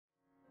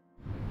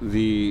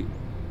the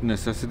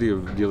necessity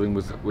of dealing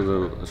with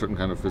a certain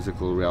kind of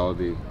physical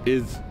reality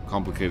is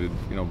complicated,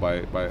 by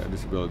a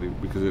disability,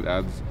 because it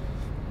adds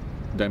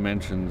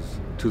dimensions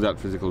to that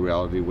physical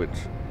reality which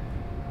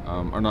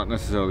are not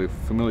necessarily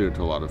familiar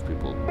to a lot of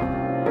people.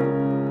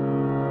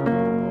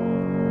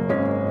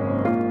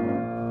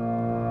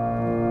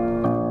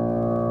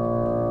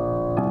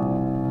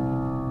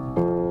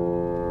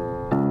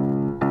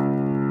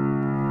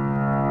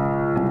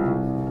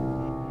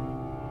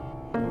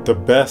 The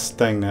best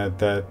thing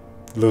that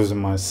losing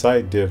my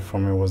sight did for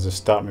me was to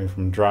stop me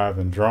from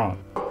driving drunk.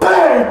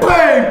 Bang!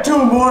 Bang!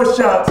 2 more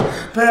shots.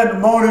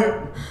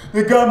 Pandemonium.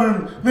 The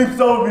gunman leaps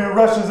over me and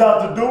rushes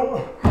out the door.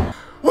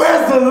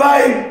 Where's the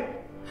light?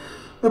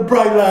 The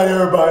bright light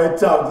everybody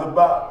talks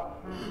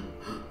about.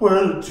 Where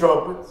are the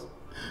trumpets?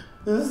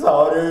 This is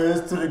all there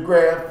is to the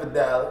grand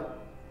finale.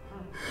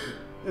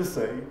 This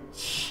ain't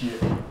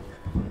shit.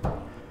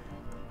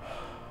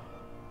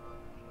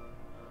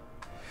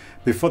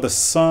 Before the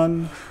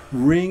sun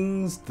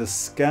rings the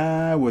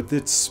sky with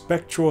its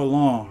spectral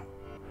alarm,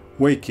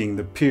 waking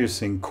the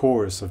piercing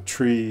chorus of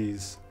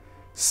trees,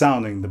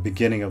 sounding the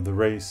beginning of the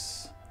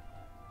race,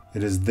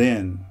 it is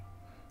then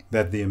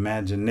that the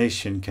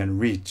imagination can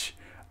reach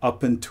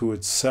up into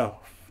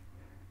itself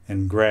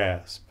and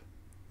grasp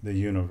the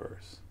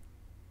universe.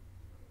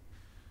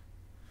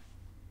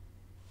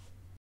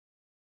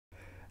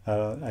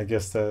 I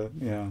guess that,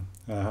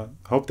 I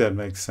hope that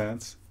makes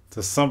sense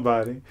to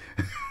somebody.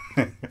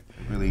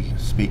 Really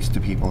speaks to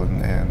people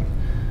and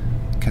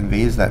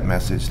conveys that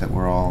message that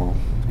we're all,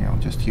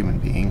 just human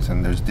beings,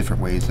 and there's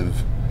different ways of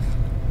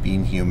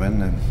being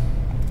human, and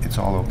it's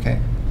all okay.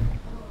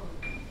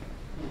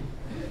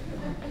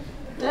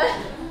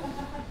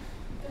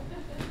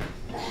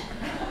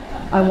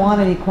 I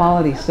wanted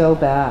equality so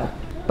bad,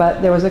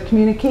 but there was a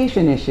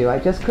communication issue. I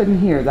just couldn't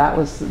hear. That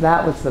was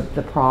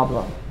the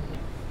problem.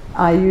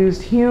 I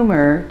used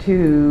humor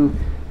to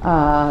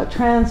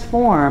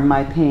transform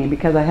my pain,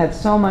 because I had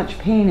so much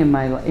pain in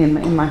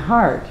my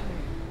heart,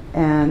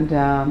 and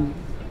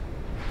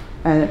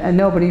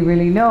nobody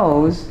really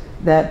knows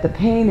that the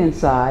pain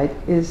inside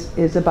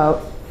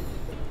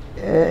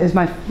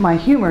my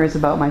humor is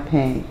about my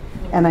pain,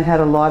 and I had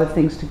a lot of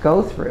things to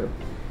go through,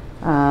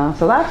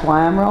 so that's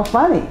why I'm real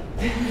funny.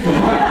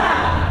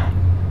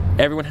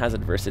 Everyone has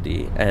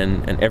adversity,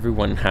 and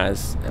everyone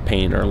has a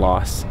pain or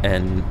loss,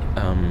 and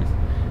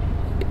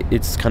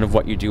it's kind of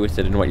what you do with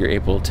it and what you're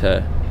able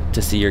to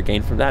see or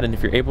gain from that. And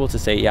if you're able to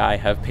say, yeah, I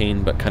have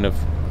pain, but kind of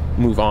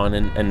move on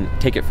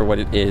and take it for what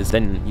it is,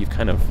 then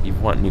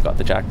you've won, you got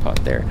the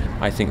jackpot there.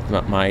 I think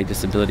my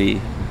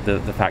disability, the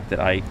fact that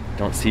I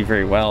don't see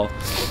very well,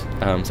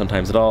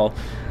 sometimes at all,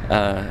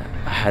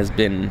 has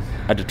been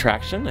a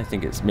detraction. I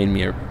think it's made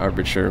me a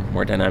richer,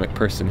 more dynamic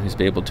person who's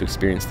been able to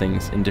experience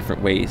things in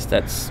different ways.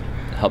 That's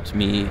helped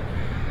me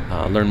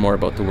learn more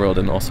about the world,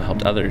 and also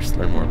helped others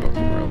learn more about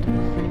the world.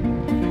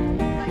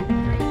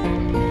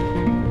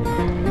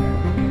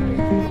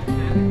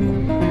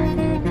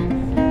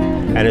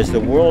 And as the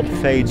world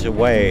fades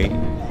away,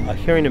 a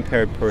hearing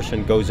impaired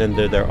person goes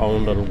into their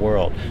own little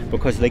world,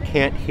 because they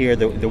can't hear.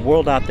 The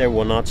world out there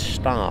will not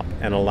stop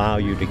and allow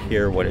you to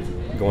hear what is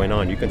going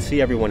on. You can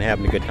see everyone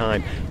having a good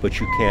time,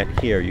 but you can't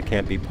hear, you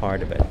can't be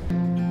part of it.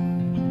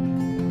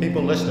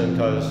 People listening,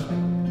 because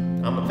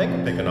I'm a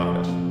finger-picking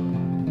artist.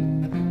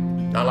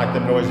 Not like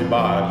them noisy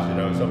bars,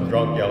 some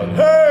drunk yelling,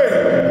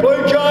 "Hey,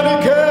 play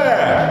Johnny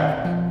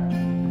Cash!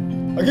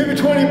 I'll give you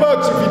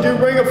 $20 if you do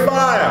Ring of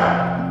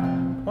Fire."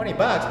 $20?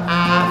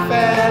 I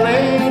fell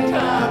in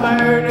time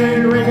burning